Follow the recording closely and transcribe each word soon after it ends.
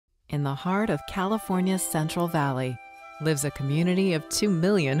In the heart of California's Central Valley lives a community of 2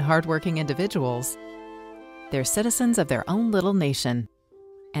 million hardworking individuals. They're citizens of their own little nation.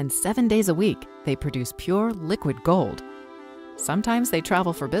 And 7 days a week, they produce pure liquid gold. Sometimes they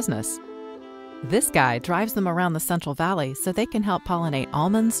travel for business. This guy drives them around the Central Valley so they can help pollinate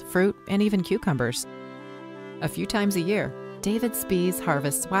almonds, fruit, and even cucumbers. A few times a year, David Spease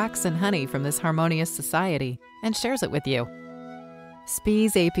harvests wax and honey from this harmonious society and shares it with you.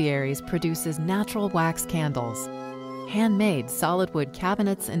 Spease Apiaries produces natural wax candles, handmade solid wood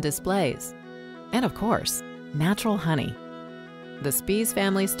cabinets and displays, and of course, natural honey. The Spease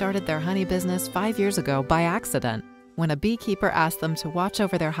family started their honey business 5 years ago by accident when a beekeeper asked them to watch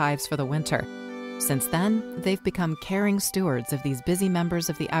over their hives for the winter. Since then, they've become caring stewards of these busy members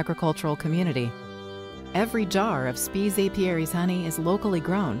of the agricultural community. Every jar of Spease Apiaries honey is locally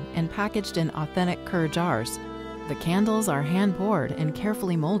grown and packaged in authentic Kerr jars. The candles are hand-poured and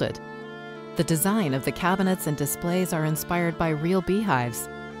carefully molded. The design of the cabinets and displays are inspired by real beehives,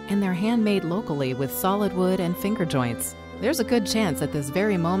 and they're handmade locally with solid wood and finger joints. There's a good chance at this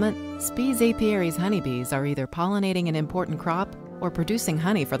very moment, Spease Apiaries honeybees are either pollinating an important crop or producing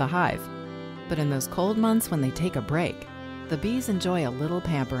honey for the hive. But in those cold months when they take a break, the bees enjoy a little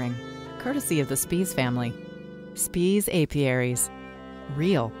pampering, courtesy of the Spease family. Spease Apiaries.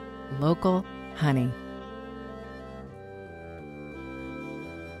 Real, local honey.